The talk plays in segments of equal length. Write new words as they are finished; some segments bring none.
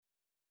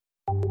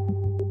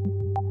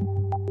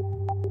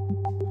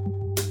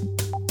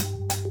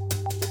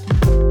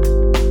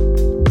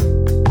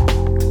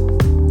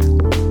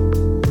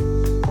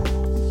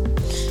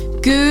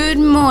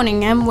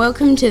morning and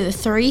welcome to the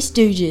Three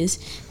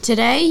Stooges.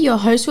 Today your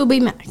host will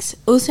be Max,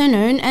 also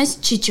known as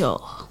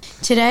Chicho.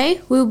 Today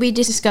we'll be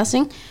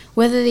discussing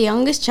whether the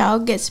youngest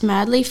child gets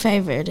madly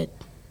favoured.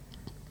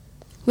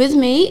 With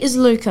me is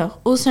Luca,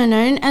 also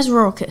known as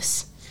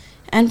Raucus,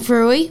 and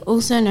Frui,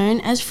 also known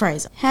as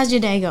Fraser. How's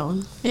your day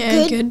going?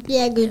 Yeah, good.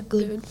 Yeah,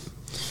 good.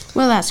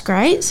 Well, that's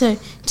great. So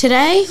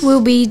today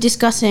we'll be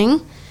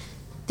discussing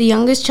the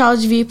youngest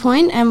child's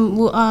viewpoint and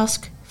we'll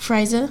ask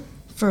Fraser,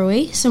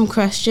 Frui, some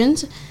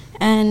questions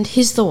and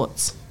his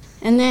thoughts.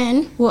 And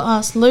then we'll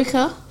ask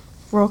Luca,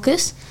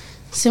 Raucus,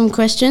 some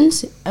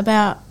questions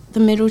about the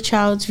middle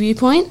child's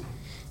viewpoint.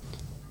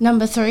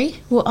 Number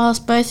 3, we'll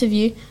ask both of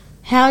you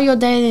how your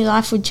daily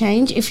life would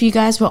change if you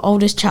guys were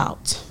oldest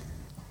child.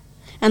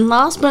 And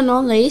last but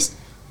not least,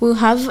 we'll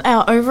have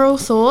our overall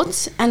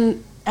thoughts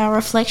and our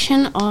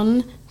reflection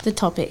on the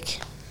topic.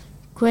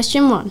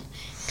 Question 1.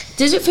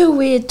 Does it feel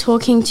weird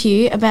talking to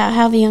you about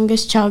how the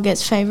youngest child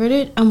gets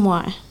favoured and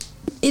why?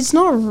 It's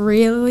not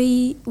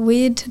really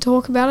weird to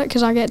talk about it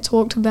because I get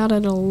talked about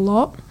it a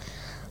lot.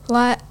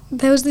 Like,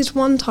 there was this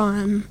one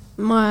time,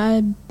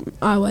 I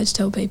always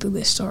tell people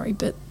this story,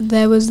 but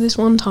there was this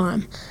one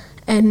time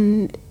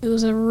and it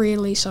was a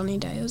really sunny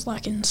day. It was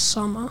like in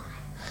summer.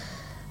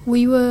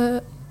 We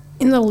were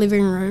in the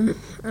living room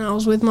and I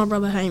was with my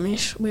brother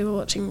Hamish. We were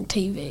watching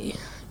TV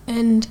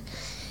and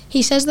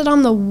he says that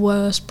I'm the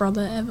worst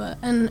brother ever,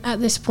 and at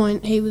this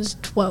point he was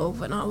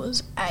 12 and I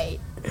was 8.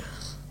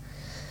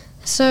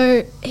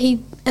 So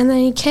then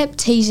he kept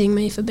teasing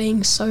me for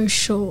being so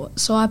short.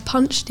 So I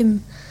punched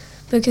him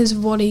because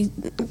of what he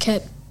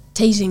kept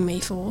teasing me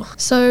for.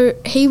 So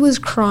he was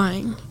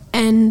crying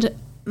and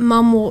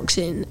Mum walks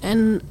in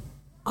and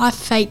I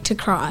faked to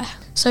cry.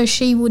 So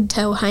she would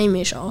tell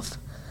Hamish off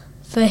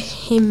for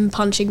him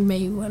punching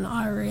me when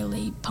I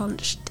really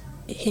punched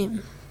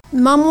him.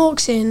 Mum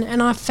walks in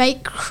and I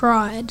fake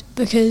cried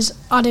because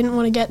I didn't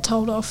want to get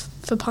told off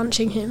for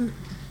punching him.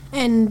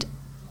 And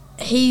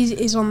he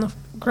is on the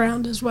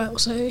ground as well,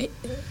 so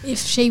if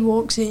she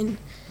walks in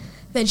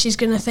then she's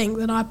going to think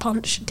that I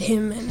punched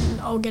him and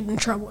I'll get in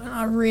trouble, and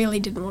I really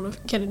didn't want to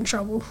get in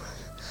trouble.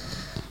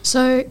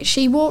 So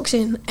she walks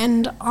in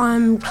and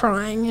I'm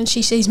crying and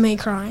she sees me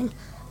crying,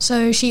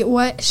 so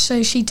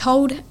she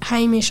told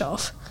Hamish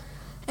off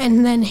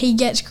and then he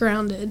gets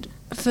grounded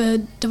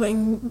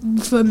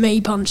for me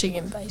punching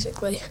him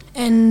basically,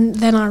 and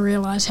then I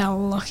realise how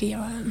lucky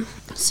I am.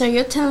 So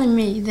you're telling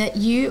me that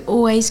you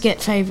always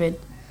get favoured?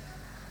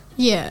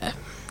 Yeah,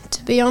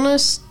 to be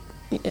honest,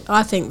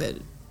 I think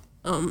that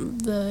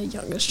the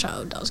youngest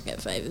child does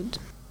get favoured.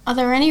 Are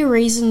there any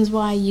reasons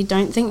why you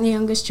don't think the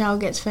youngest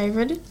child gets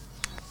favoured?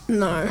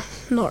 No,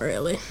 not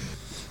really.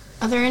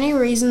 Are there any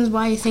reasons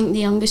why you think the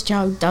youngest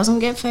child doesn't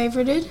get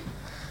favoured?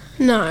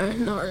 No,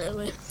 not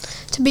really.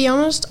 To be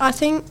honest, I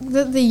think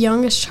that the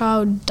youngest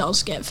child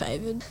does get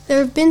favoured. There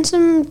have been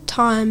some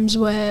times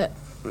where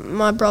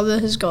my brother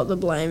has got the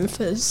blame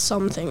for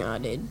something I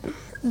did.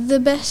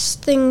 The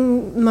best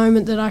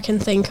moment that I can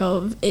think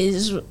of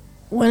is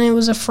when it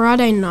was a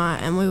Friday night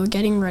and we were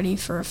getting ready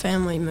for a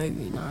family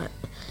movie night.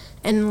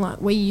 And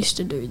we used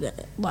to do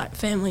that,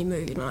 family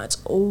movie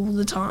nights all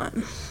the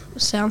time.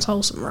 Sounds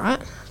wholesome, right?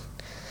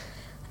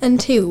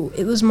 Until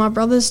it was my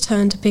brother's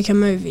turn to pick a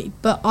movie,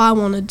 but I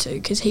wanted to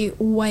because he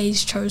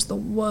always chose the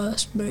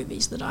worst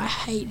movies that I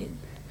hated.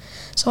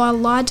 So I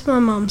lied to my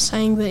mum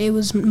saying that it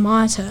was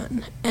my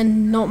turn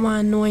and not my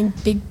annoying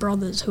big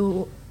brothers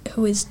who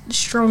is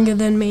stronger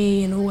than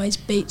me and always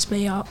beats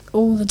me up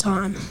all the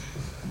time.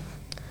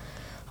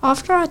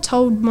 After I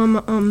told my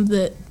mum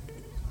that,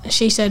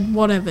 she said,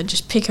 whatever,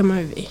 just pick a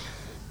movie.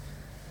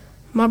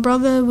 My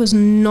brother was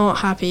not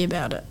happy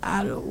about it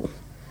at all.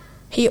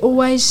 He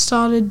always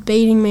started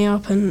beating me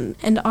up and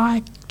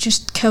I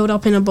just curled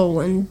up in a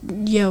ball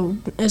and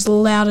yelled as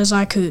loud as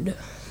I could.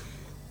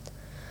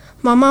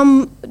 My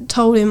mum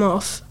told him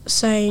off,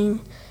 saying,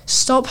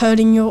 "Stop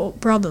hurting your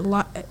brother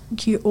like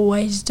you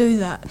always do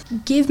that.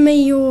 Give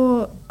me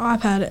your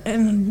iPad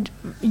and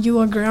you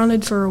are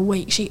grounded for a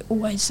week." She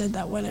always said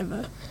that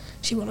whenever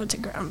she wanted to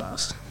ground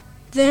us.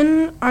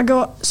 Then I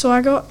got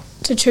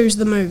to choose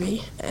the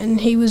movie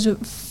and he was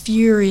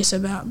furious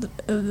about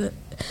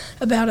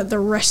it the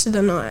rest of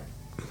the night.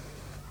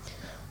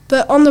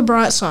 But on the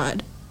bright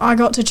side, I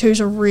got to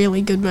choose a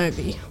really good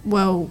movie.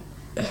 Well,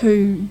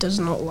 who does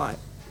not like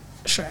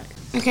Shrek?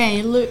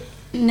 Okay, look,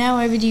 now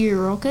over to you,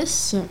 Raucus.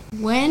 So,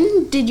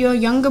 when did your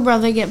younger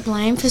brother get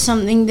blamed for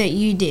something that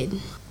you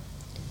did?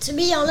 To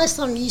be honest,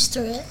 I'm used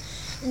to it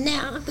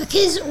now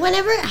because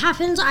whenever it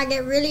happens, I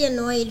get really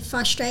annoyed,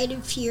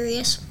 frustrated,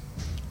 furious,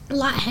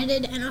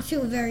 lightheaded, and I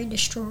feel very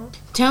distraught.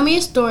 Tell me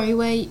a story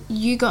where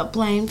you got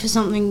blamed for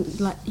something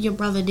like your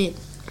brother did.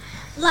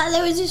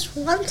 There was this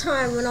one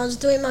time when I was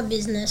doing my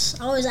business.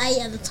 I was 8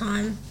 at the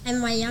time, and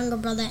my younger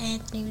brother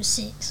Anthony was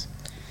 6.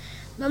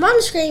 My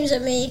mum screams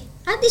at me.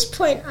 At this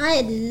point, I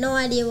had no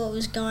idea what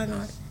was going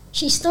on.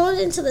 She stormed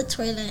into the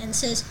toilet and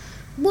says,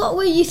 "What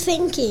were you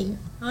thinking?"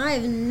 I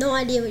have no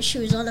idea what she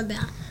was on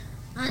about.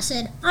 I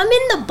said, "I'm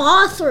in the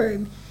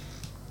bathroom."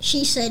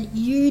 She said,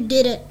 "You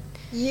did it."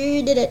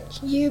 You did it.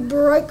 You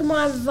broke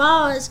my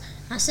vase.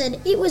 I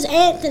said, it was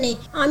Anthony.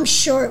 I'm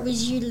sure it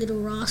was you,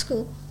 little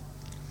rascal.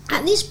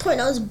 At this point,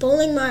 I was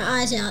bawling my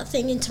eyes out,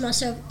 thinking to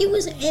myself, it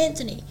was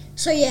Anthony.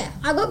 So yeah,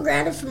 I got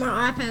grounded from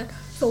my iPad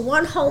for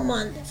 1 whole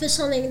month for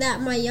something that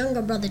my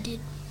younger brother did.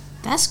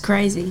 That's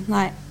crazy.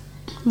 Like,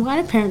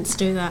 why do parents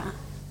do that?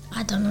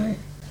 I don't know.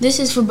 This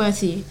is for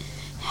both of you.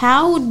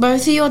 How would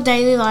both of your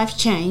daily life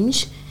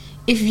change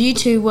if you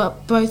two were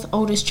both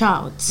oldest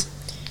childs?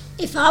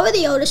 If I were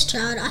the oldest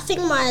child, I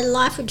think my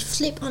life would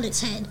flip on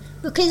its head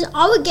because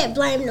I would get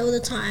blamed all the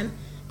time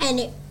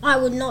and I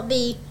would not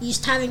be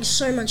used to having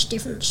so much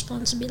different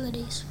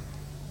responsibilities.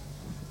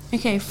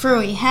 Okay,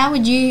 Frui, how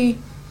would you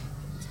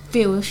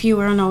feel if you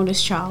were an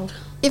oldest child?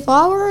 If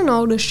I were an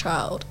oldest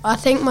child, I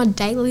think my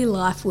daily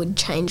life would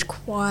change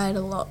quite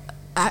a lot,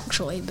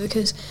 actually,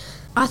 because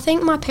I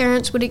think my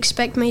parents would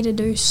expect me to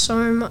do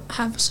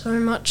have so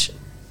much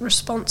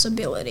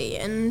responsibility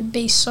and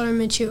be so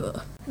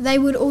mature. They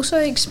would also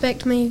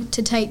expect me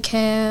to take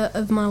care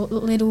of my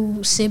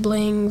little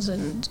siblings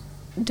and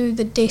do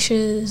the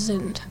dishes,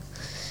 and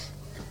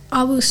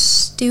I will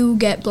still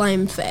get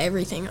blamed for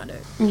everything I do.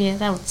 Yeah,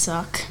 that would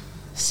suck.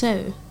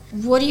 So,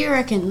 what do you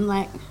reckon,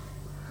 like,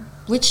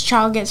 which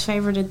child gets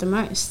favoured the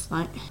most?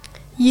 Like,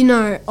 You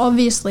know,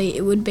 obviously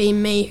it would be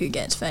me who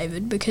gets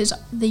favoured because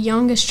the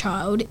youngest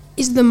child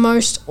is the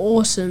most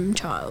awesome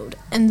child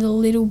and the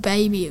little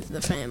baby of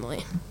the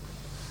family.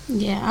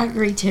 yeah, I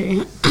agree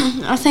too.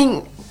 I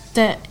think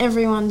that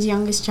everyone's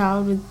youngest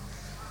child would,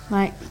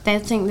 like, they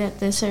think that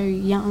they're so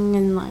young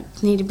and,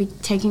 like, need to be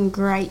taken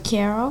great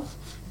care of,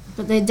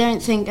 but they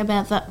don't think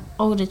about the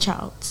older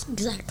childs.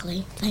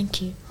 Exactly.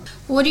 Thank you.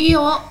 What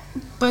are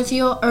both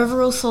your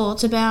overall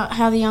thoughts about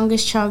how the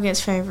youngest child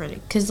gets favoured?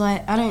 Because,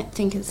 like, I don't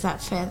think it's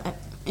that fair that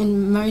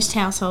in most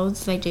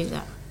households they do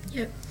that.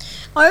 Yep.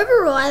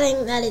 Overall, I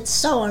think that it's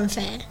so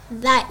unfair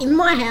that in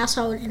my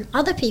household and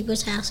other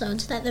people's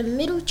households that the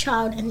middle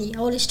child and the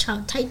oldest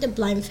child take the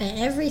blame for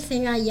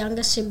everything our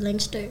younger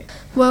siblings do.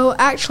 Well,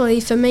 actually,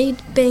 for me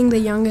being the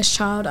youngest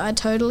child, I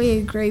totally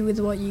agree with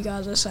what you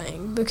guys are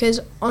saying because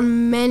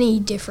on many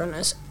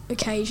different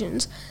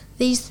occasions,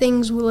 these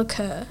things will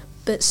occur,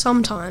 but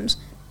sometimes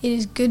it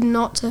is good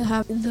not to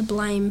have the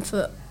blame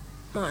for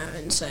my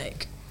own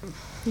sake.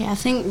 Yeah, I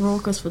think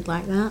Raucous would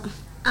like that.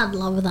 I'd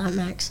love that,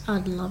 Max.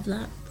 I'd love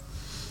that.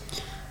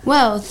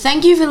 Well,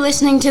 thank you for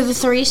listening to the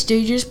Three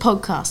Stooges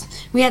podcast.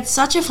 We had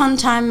such a fun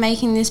time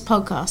making this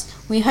podcast.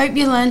 We hope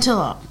you learnt a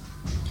lot.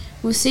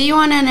 We'll see you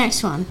on our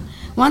next one.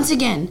 Once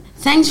again,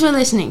 thanks for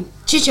listening.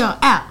 Chicho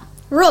out.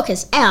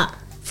 Raucous out.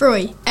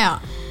 Frui,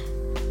 out.